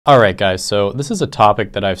All right, guys, so this is a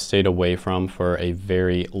topic that I've stayed away from for a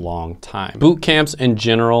very long time. Boot camps in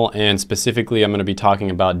general, and specifically I'm going to be talking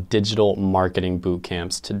about digital marketing boot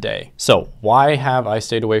camps today. So why have I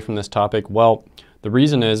stayed away from this topic? Well, the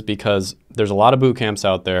reason is because there's a lot of boot camps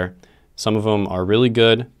out there. Some of them are really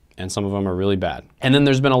good and some of them are really bad. And then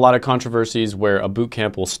there's been a lot of controversies where a boot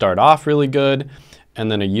camp will start off really good, and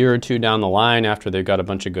then a year or two down the line, after they've got a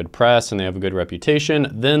bunch of good press and they have a good reputation,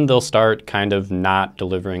 then they'll start kind of not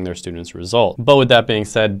delivering their students' result. But with that being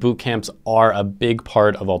said, boot camps are a big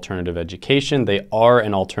part of alternative education. They are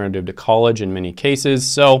an alternative to college in many cases.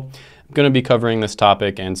 So I'm going to be covering this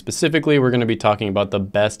topic, and specifically we're going to be talking about the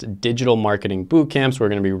best digital marketing boot camps. We're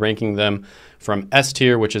going to be ranking them from S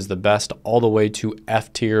tier, which is the best, all the way to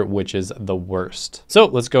F tier, which is the worst. So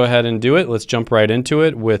let's go ahead and do it. Let's jump right into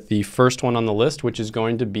it with the first one on the list, which is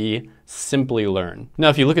going to be Simply Learn. Now,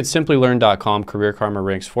 if you look at simplylearn.com, Career Karma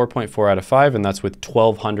ranks 4.4 out of 5, and that's with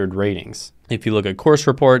 1,200 ratings. If you look at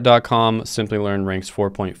coursereport.com, Simply Learn ranks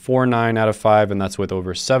 4.49 out of 5, and that's with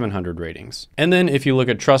over 700 ratings. And then if you look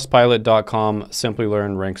at trustpilot.com, Simply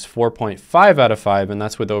Learn ranks 4.5 out of 5, and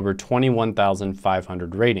that's with over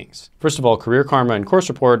 21,500 ratings. First of all, Career Karma and Course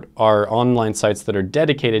Report are online sites that are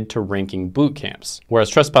dedicated to ranking boot camps,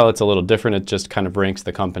 whereas Trustpilot's a little different. It just kind of ranks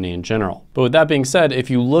the company in general. But with that being said, if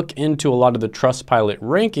you look into a lot of the Trustpilot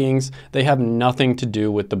rankings, they have nothing to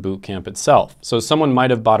do with the boot camp itself. So someone might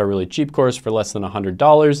have bought a really cheap course for less than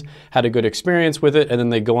 $100, had a good experience with it, and then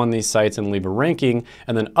they go on these sites and leave a ranking,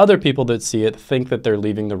 and then other people that see it think that they're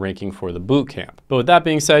leaving the ranking for the boot camp. But with that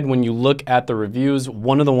being said, when you look at the reviews,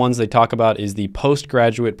 one of the ones they talk about is the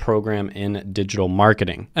postgraduate program in digital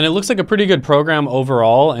marketing. And it looks like a pretty good program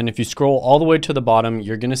overall, and if you scroll all the way to the bottom,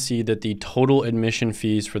 you're going to see that the total admission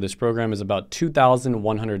fees for this program is about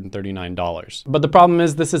 $2,139. But the problem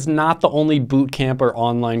is this is not the only boot camp or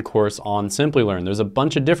online course on Simply Learn. There's a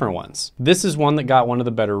bunch of different ones. This is one that got one of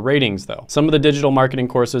the better ratings though. Some of the digital marketing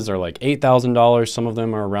courses are like $8,000, some of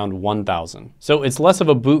them are around $1,000. So it's less of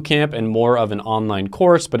a boot camp and more of an online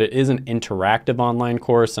course, but it is an interactive online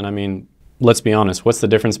course. And I mean, let's be honest, what's the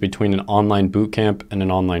difference between an online boot camp and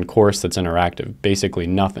an online course that's interactive? Basically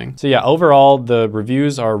nothing. So yeah, overall, the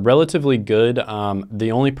reviews are relatively good.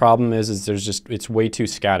 The only problem is it's way too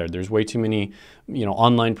scattered. There's way too many,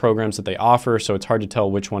 online programs that they offer, so it's hard to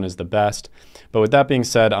tell which one is the best. But with that being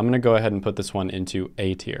said, I'm gonna go ahead and put this one into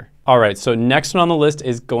A tier. All right, so next one on the list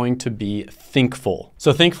is going to be Thinkful.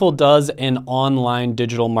 So Thinkful does an online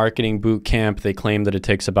digital marketing boot camp. They claim that it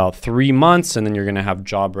takes about 3 months, and then you're gonna have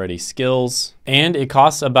job-ready skills. And it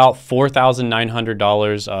costs about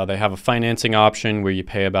 $4,900. They have a financing option where you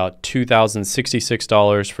pay about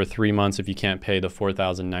 $2,066 for 3 months if you can't pay the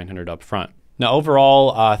 $4,900 up front. Now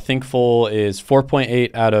overall, Thinkful is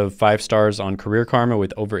 4.8 out of 5 stars on Career Karma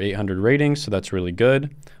with over 800 ratings, so that's really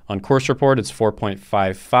good. On Course Report, it's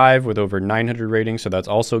 4.55 with over 900 ratings, so that's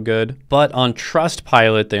also good. But on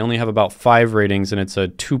Trustpilot, they only have about 5 ratings, and it's a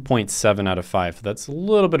 2.7 out of 5. So that's a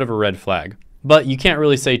little bit of a red flag. But you can't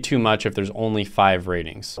really say too much if there's only 5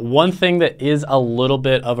 ratings. One thing that is a little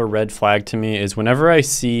bit of a red flag to me is whenever I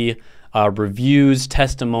see reviews,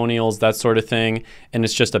 testimonials, that sort of thing, and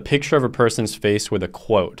it's just a picture of a person's face with a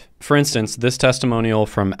quote. For instance, this testimonial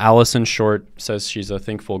from Allison Short says she's a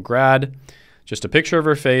Thinkful grad. Just a picture of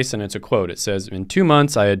her face, and it's a quote. It says, "In 2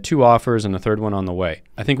 months, I had 2 offers and a third one on the way.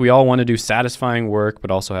 I think we all want to do satisfying work,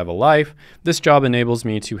 but also have a life. This job enables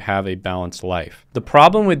me to have a balanced life." The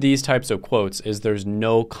problem with these types of quotes is there's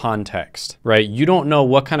no context, right? You don't know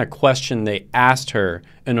what kind of question they asked her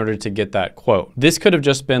in order to get that quote. This could have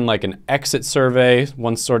just been like an exit survey,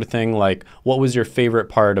 one sort of thing like, what was your favorite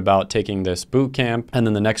part about taking this boot camp? And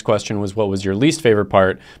then the next question was, what was your least favorite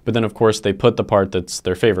part? But then of course they put the part that's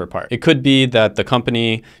their favorite part. It could be that the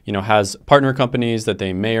company, has partner companies that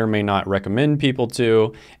they may or may not recommend people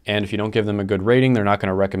to. And if you don't give them a good rating, they're not going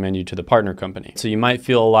to recommend you to the partner company. So you might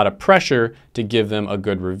feel a lot of pressure to give them a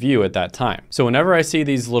good review at that time. So whenever I see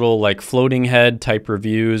these little like floating head type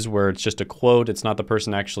reviews where it's just a quote, it's not the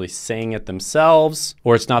person actually saying it themselves,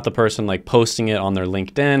 or it's not the person like posting it on their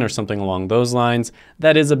LinkedIn or something along those lines,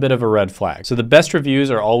 that is a bit of a red flag. So the best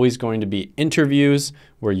reviews are always going to be interviews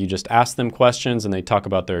where you just ask them questions and they talk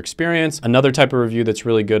about their experience. Another type of review that's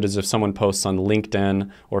really good is if someone posts on LinkedIn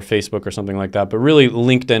or Facebook or something like that, but really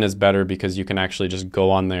LinkedIn is better because you can actually just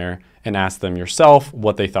go on there and ask them yourself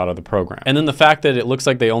what they thought of the program. And then the fact that it looks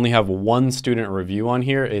like they only have 1 student review on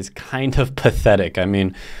here is kind of pathetic. I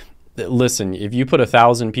mean, listen, if you put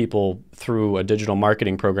 1,000 people through a digital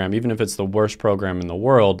marketing program, even if it's the worst program in the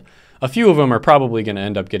world, a few of them are probably going to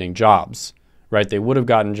end up getting jobs, right? They would have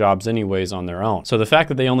gotten jobs anyways on their own. So the fact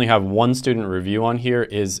that they only have one student review on here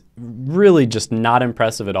is really just not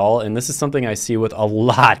impressive at all. And this is something I see with a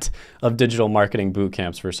lot of digital marketing boot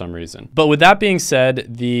camps for some reason. But with that being said,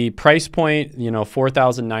 the price point, you know,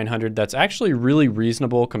 $4,900, that's actually really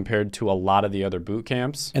reasonable compared to a lot of the other boot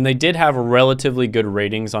camps. And they did have relatively good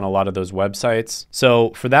ratings on a lot of those websites.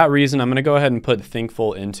 So for that reason, I'm gonna go ahead and put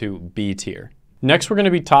Thinkful into B tier. Next, we're going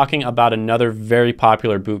to be talking about another very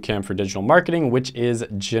popular bootcamp for digital marketing, which is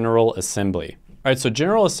General Assembly. All right, so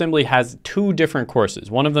General Assembly has two different courses.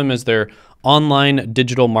 One of them is their online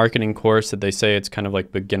digital marketing course that they say it's kind of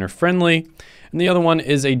like beginner friendly. And the other one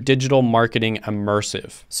is a digital marketing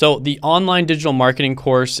immersive. So the online digital marketing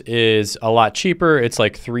course is a lot cheaper. It's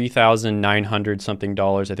like $3,900 something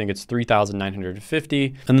dollars. I think it's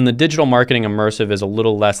 $3,950. And then the digital marketing immersive is a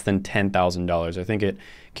little less than $10,000. I think it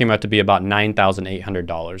came out to be about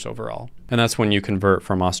 $9,800 overall. And that's when you convert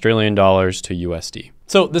from Australian dollars to USD.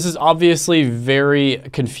 So this is obviously very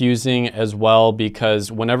confusing as well,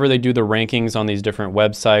 because whenever they do the rankings on these different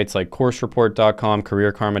websites like coursereport.com,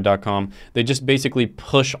 careerkarma.com, they just basically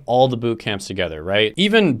push all the boot camps together, right?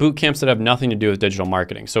 Even boot camps that have nothing to do with digital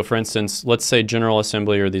marketing. So for instance, let's say General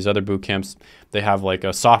Assembly or these other boot camps, they have like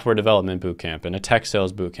a software development boot camp and a tech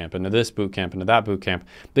sales boot camp and this boot camp and that boot camp.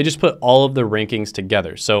 They just put all of the rankings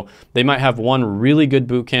together. So they might have one really good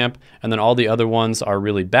boot camp and then all the other ones are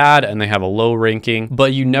really bad and they have a low ranking,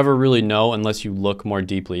 but you never really know unless you look more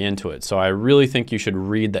deeply into it. So I really think you should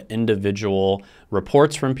read the individual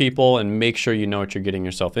reports from people and make sure you know what you're getting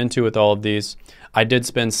yourself into with all of these. I did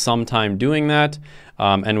spend some time doing that.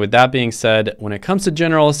 And with that being said, when it comes to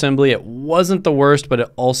General Assembly, it wasn't the worst, but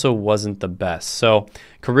it also wasn't the best. So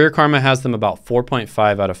Career Karma has them about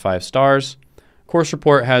 4.5 out of 5 stars. Course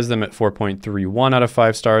Report has them at 4.31 out of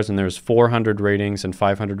 5 stars, and there's 400 ratings and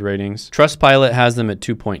 500 ratings. Trustpilot has them at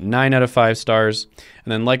 2.9 out of 5 stars.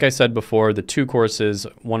 And then, like I said before, the two courses,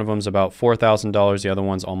 one of them's about $4,000, the other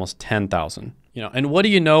one's almost $10,000. You know, and what do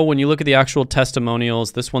you know when you look at the actual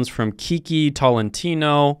testimonials? This one's from Kiki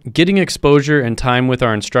Tolentino. Getting exposure and time with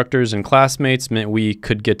our instructors and classmates meant we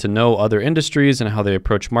could get to know other industries and how they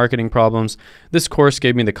approach marketing problems. This course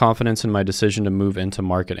gave me the confidence in my decision to move into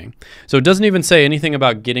marketing. So it doesn't even say anything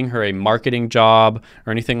about getting her a marketing job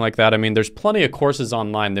or anything like that. I mean, there's plenty of courses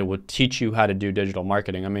online that will teach you how to do digital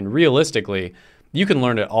marketing. I mean, realistically, you can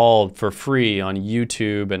learn it all for free on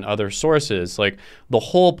YouTube and other sources. Like, the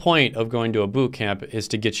whole point of going to a boot camp is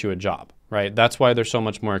to get you a job, right? That's why they're so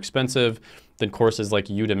much more expensive than courses like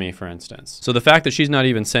Udemy, for instance. So the fact that she's not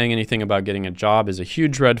even saying anything about getting a job is a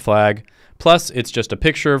huge red flag. Plus, it's just a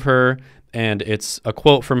picture of her and it's a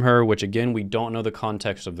quote from her, which again, we don't know the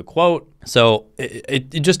context of the quote. So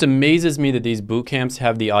it just amazes me that these boot camps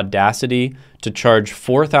have the audacity to charge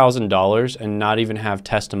 $4,000 and not even have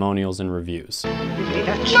testimonials and reviews.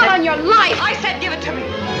 Not on your life! I said give it to me!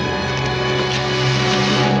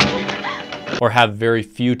 Or have very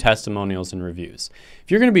few testimonials and reviews.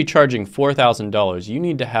 If you're gonna be charging $4,000, you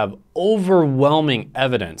need to have overwhelming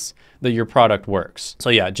evidence that your product works. So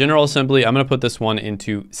yeah, General Assembly, I'm gonna put this one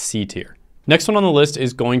into C tier. Next one on the list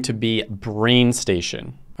is going to be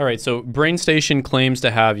BrainStation. All right, so BrainStation claims to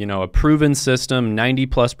have, you know, a proven system,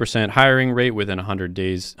 90+% hiring rate within 100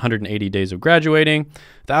 days, 180 days of graduating,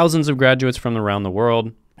 thousands of graduates from around the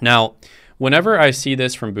world. Now, whenever I see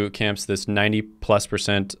this from boot camps, this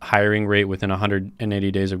 90+% hiring rate within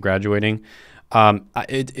 180 days of graduating, I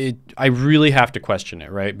really have to question it,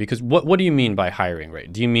 right? Because what do you mean by hiring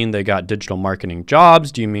rate? Do you mean they got digital marketing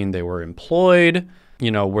jobs? Do you mean they were employed? You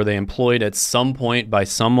know, were they employed at some point by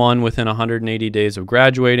someone within 180 days of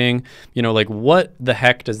graduating? You know, like, what the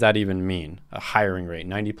heck does that even mean? A hiring rate,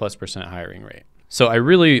 90+% hiring rate. So I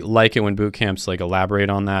really like it when boot camps like elaborate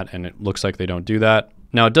on that, and it looks like they don't do that.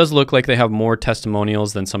 Now, it does look like they have more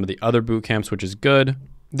testimonials than some of the other boot camps, which is good.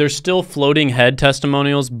 There's still floating head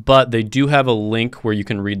testimonials, but they do have a link where you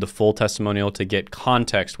can read the full testimonial to get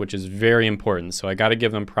context, which is very important. So I got to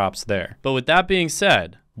give them props there. But with that being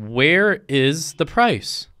said, where is the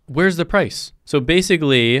price? Where's the price? So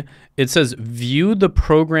basically, it says view the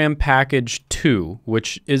program package 2,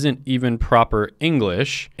 which isn't even proper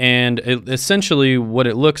English. And essentially what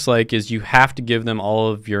it looks like is you have to give them all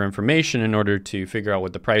of your information in order to figure out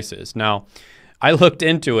what the price is. Now, I looked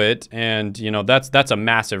into it and, you know, that's a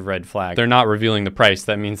massive red flag. They're not revealing the price.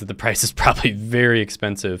 That means that the price is probably very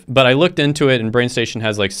expensive. But I looked into it, and BrainStation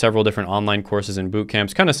has like several different online courses and boot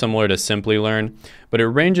camps, kind of similar to Simply Learn, but it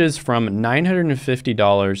ranges from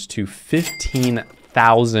 $950 to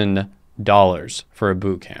 $15,000 for a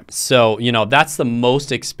boot camp. So, you know, that's the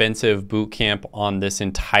most expensive boot camp on this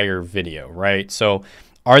entire video, right? So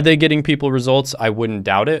are they getting people results? I wouldn't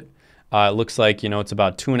doubt it. It looks like, it's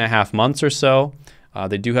about 2.5 months or so.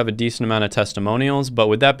 They do have a decent amount of testimonials, but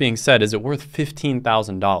with that being said, is it worth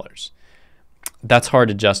 $15,000? That's hard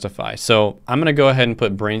to justify. So I'm going to go ahead and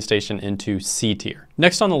put BrainStation into C tier.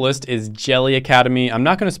 Next on the list is Jelly Academy. I'm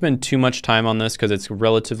not going to spend too much time on this because it's a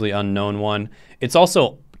relatively unknown one. It's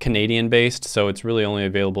also Canadian based, so it's really only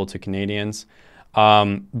available to Canadians.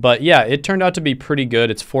 But yeah, it turned out to be pretty good.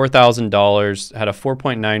 It's $4,000, had a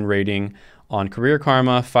 4.9 rating on Career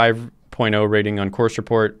Karma, 5.0 rating on Course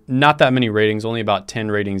Report. Not that many ratings, only about 10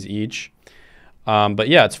 ratings each. But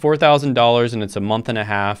yeah, it's $4,000 and it's a month and a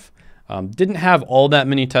half. Didn't have all that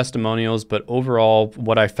many testimonials, but overall,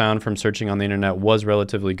 what I found from searching on the internet was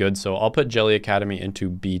relatively good. So I'll put Jelly Academy into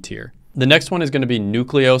B tier. The next one is going to be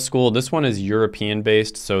Nucleo School. This one is European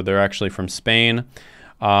based, so they're actually from Spain.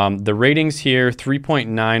 The ratings here,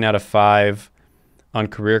 3.9 out of 5 on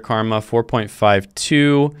Career Karma,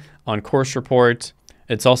 4.52 on Course Report.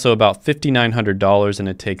 It's also about $5,900 and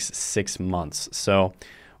it takes 6 months. So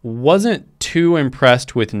wasn't too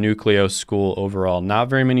impressed with Nucleo School overall. Not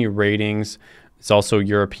very many ratings. It's also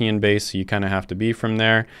European based, so you kind of have to be from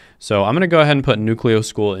there. So I'm going to go ahead and put Nucleo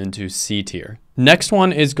School into C tier. Next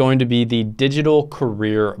one is going to be the Digital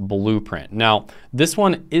Career Blueprint. Now, this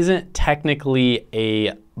one isn't technically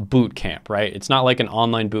a boot camp, right? It's not like an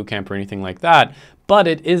online boot camp or anything like that, but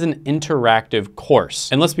it is an interactive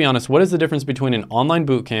course. And let's be honest, what is the difference between an online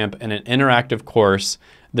boot camp and an interactive course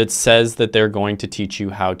that says that they're going to teach you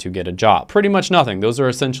how to get a job? Pretty much nothing. Those are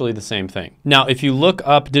essentially the same thing. Now, if you look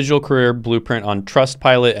up Digital Career Blueprint on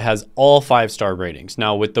Trustpilot, it has all 5-star ratings.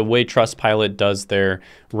 Now, with the way Trustpilot does their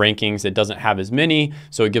rankings, it doesn't have as many,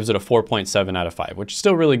 so it gives it a 4.7 out of 5, which is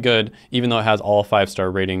still really good. Even though it has all 5-star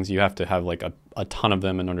ratings, you have to have like a ton of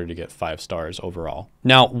them in order to get 5 stars overall.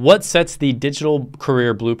 Now, what sets the Digital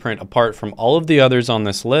Career Blueprint apart from all of the others on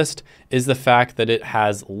this list is the fact that it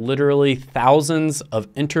has literally thousands of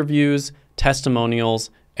interviews,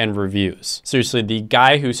 testimonials, and reviews. Seriously, the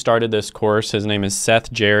guy who started this course, his name is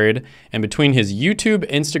Seth Jared, and between his YouTube,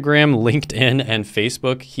 Instagram, LinkedIn, and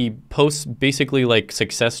Facebook, he posts basically like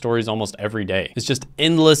success stories almost every day. It's just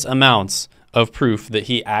endless amounts of proof that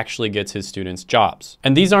he actually gets his students jobs.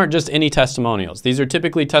 And these aren't just any testimonials. These are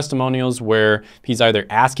typically testimonials where he's either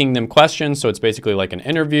asking them questions, so it's basically like an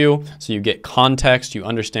interview, so you get context, you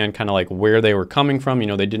understand kind of like where they were coming from.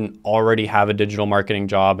 They didn't already have a digital marketing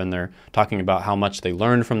job and they're talking about how much they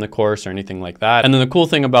learned from the course or anything like that. And then the cool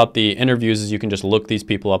thing about the interviews is you can just look these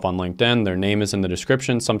people up on LinkedIn. Their name is in the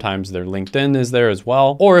description. Sometimes their LinkedIn is there as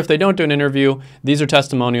well. Or if they don't do an interview, these are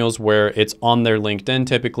testimonials where it's on their LinkedIn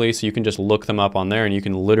typically, so you can just look them up on there and you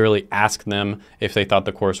can literally ask them if they thought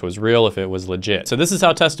the course was real, if it was legit. So this is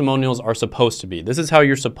how testimonials are supposed to be. This is how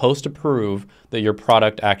you're supposed to prove that your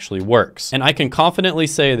product actually works. And I can confidently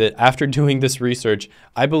say that after doing this research,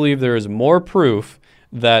 I believe there is more proof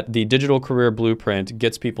that the Digital Career Blueprint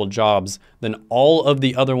gets people jobs than all of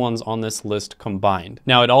the other ones on this list combined.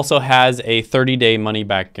 Now, it also has a 30-day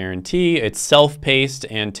money-back guarantee. It's self-paced,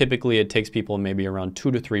 and typically it takes people maybe around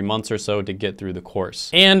 2 to 3 months or so to get through the course.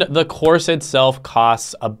 And the course itself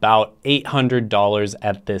costs about $800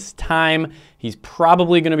 at this time. He's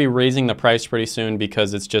probably going to be raising the price pretty soon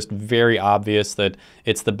because it's just very obvious that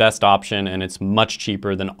it's the best option and it's much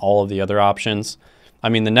cheaper than all of the other options. I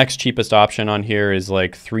mean, the next cheapest option on here is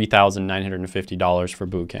like $3,950 for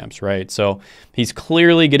boot camps, right? So he's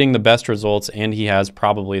clearly getting the best results and he has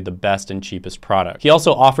probably the best and cheapest product. He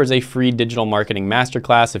also offers a free digital marketing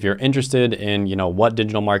masterclass if you're interested in, what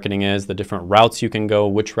digital marketing is, the different routes you can go,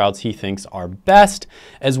 which routes he thinks are best,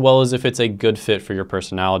 as well as if it's a good fit for your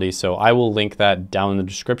personality. So I will link that down in the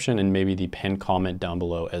description and maybe the pinned comment down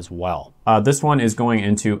below as well. This one is going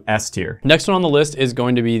into S tier. Next one on the list is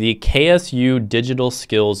going to be the KSU Digital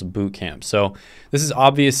Skills Bootcamp. So this is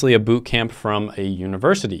obviously a bootcamp from a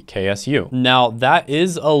university, KSU. Now that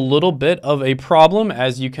is a little bit of a problem,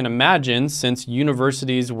 as you can imagine, since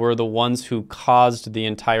universities were the ones who caused the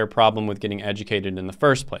entire problem with getting educated in the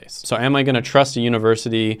first place. So am I going to trust a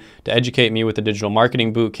university to educate me with a digital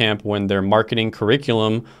marketing bootcamp when their marketing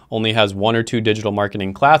curriculum only has 1 or 2 digital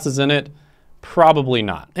marketing classes in it? Probably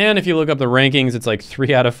not. And if you look up the rankings, it's like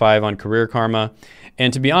 3 out of 5 on Career Karma.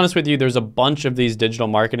 And to be honest with you, there's a bunch of these digital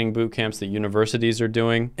marketing boot camps that universities are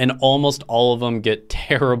doing, and almost all of them get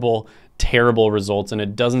terrible, terrible results. And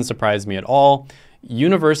it doesn't surprise me at all.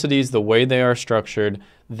 Universities, the way they are structured,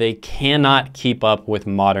 they cannot keep up with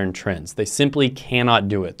modern trends. They simply cannot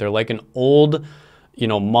do it. They're like an old,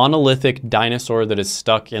 monolithic dinosaur that is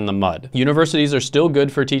stuck in the mud. Universities are still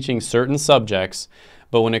good for teaching certain subjects,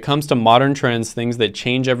 but when it comes to modern trends, things that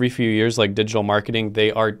change every few years like digital marketing,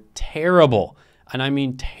 they are terrible. And I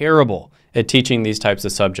mean terrible at teaching these types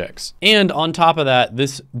of subjects. And on top of that,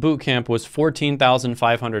 this boot camp was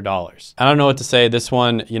 $14,500. I don't know what to say. This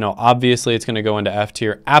one, you know, obviously it's going to go into F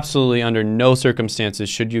tier. Absolutely under no circumstances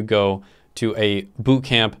should you go to a boot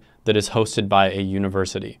camp that is hosted by a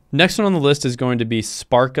university. Next one on the list is going to be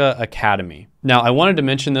Sparka Academy. Now, I wanted to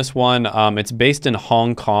mention this one. It's based in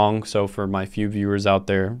Hong Kong. So for my few viewers out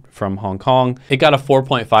there from Hong Kong, it got a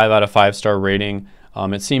 4.5 out of 5-star rating.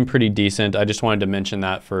 It seemed pretty decent. I just wanted to mention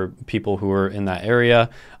that for people who are in that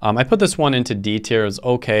area. I put this one into D tier. It was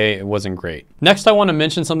okay. It wasn't great. Next, I want to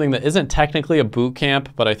mention something that isn't technically a boot camp,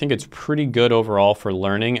 but I think it's pretty good overall for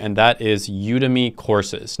learning, and that is Udemy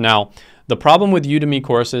courses. Now, the problem with Udemy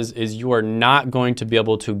courses is you are not going to be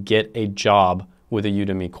able to get a job with a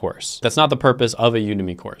Udemy course. That's not the purpose of a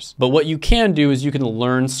Udemy course. But what you can do is you can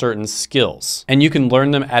learn certain skills, and you can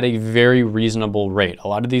learn them at a very reasonable rate. A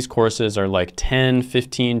lot of these courses are like 10,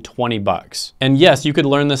 15, 20 bucks. And yes, you could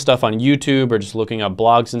learn this stuff on YouTube or just looking up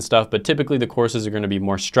blogs and stuff, but typically the courses are gonna be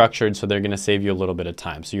more structured, so they're gonna save you a little bit of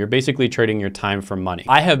time. So you're basically trading your time for money.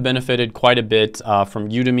 I have benefited quite a bit from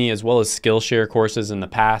Udemy as well as Skillshare courses in the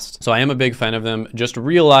past. So I am a big fan of them. Just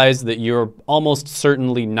realize that you're almost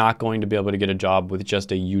certainly not going to be able to get a job with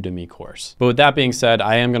just a Udemy course. But with that being said,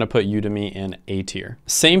 I am gonna put Udemy in A tier.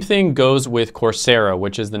 Same thing goes with Coursera,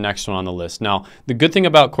 which is the next one on the list. Now, the good thing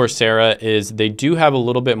about Coursera is they do have a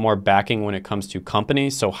little bit more backing when it comes to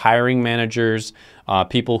companies. So hiring managers,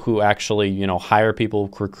 people who actually, you know, hire people,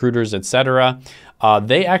 recruiters, etc.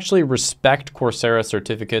 They actually respect Coursera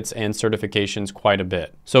certificates and certifications quite a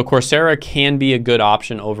bit. So Coursera can be a good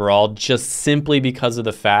option overall, just simply because of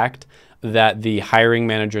the fact that the hiring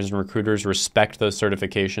managers and recruiters respect those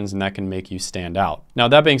certifications, and that can make you stand out. Now,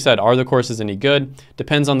 that being said, are the courses any good?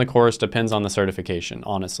 Depends on the course, depends on the certification,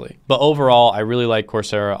 honestly. But overall, I really like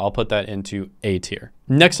Coursera. I'll put that into A tier.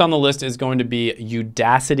 Next on the list is going to be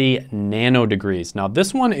Udacity Nano Degrees. Now,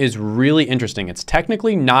 this one is really interesting. It's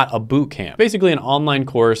technically not a boot camp, basically an online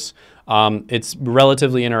course. It's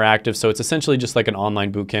relatively interactive, so it's essentially just like an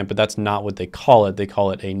online boot camp, but that's not what they call it. They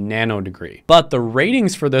call it a nano degree. But the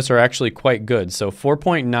ratings for this are actually quite good. So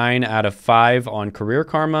 4.9 out of 5 on Career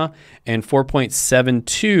Karma and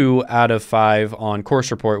 4.72 out of 5 on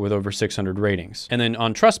Course Report with over 600 ratings. And then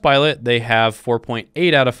on Trustpilot, they have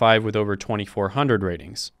 4.8 out of 5 with over 2,400 ratings.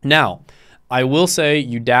 Now, I will say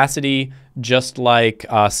Udacity, just like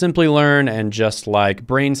Simplilearn and just like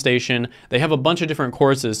BrainStation, they have a bunch of different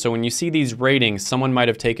courses. So when you see these ratings, someone might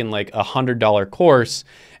have taken like a $100 course,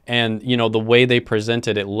 and you know, the way they present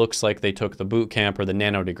it, it looks like they took the boot camp or the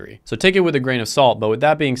nano degree. So take it with a grain of salt. But with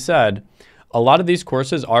that being said, a lot of these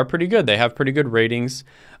courses are pretty good. They have pretty good ratings.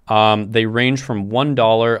 They range from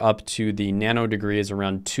 $1 up to the nano degree is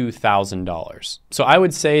around $2,000. So I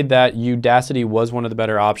would say that Udacity was one of the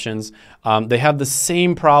better options. They have the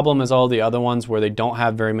same problem as all the other ones where they don't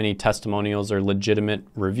have very many testimonials or legitimate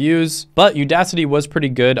reviews, but Udacity was pretty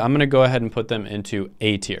good. I'm gonna go ahead and put them into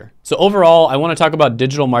A tier. So overall, I wanna talk about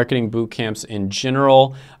digital marketing boot camps in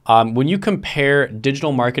general. When you compare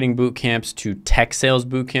digital marketing boot camps to tech sales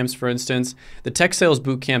boot camps, for instance, the tech sales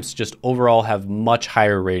boot camps just overall have much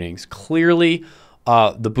higher ratings. Clearly,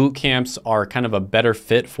 the boot camps are kind of a better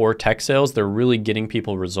fit for tech sales. They're really getting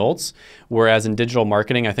people results. Whereas in digital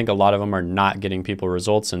marketing, I think a lot of them are not getting people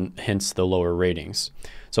results, and hence the lower ratings.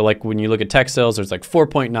 So like when you look at tech sales, there's like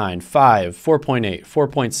 4.9, 5, 4.8,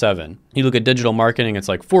 4.7. You look at digital marketing, it's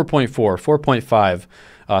like 4.4, 4.5,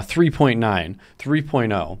 3.9,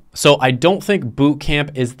 3.0. So I don't think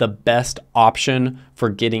Bootcamp is the best option for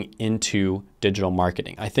getting into digital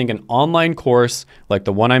marketing. I think an online course like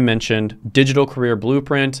the one I mentioned, Digital Career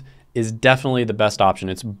Blueprint, is definitely the best option.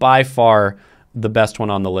 It's by far the best one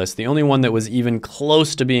on the list. The only one that was even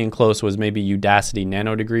close to being close was maybe Udacity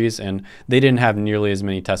Nano Degrees, and they didn't have nearly as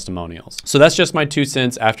many testimonials. So that's just my 2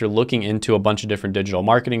 cents after looking into a bunch of different digital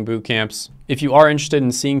marketing boot camps. If you are interested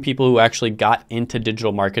in seeing people who actually got into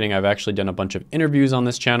digital marketing, I've actually done a bunch of interviews on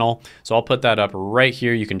this channel. So I'll put that up right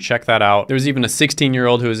here. You can check that out. There's even a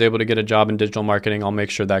 16-year-old who was able to get a job in digital marketing. I'll make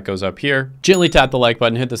sure that goes up here. Gently tap the like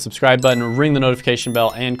button, hit the subscribe button, ring the notification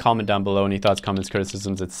bell, and comment down below any thoughts, comments,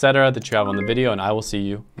 criticisms, etc. that you have on the video, and I will see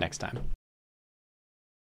you next time.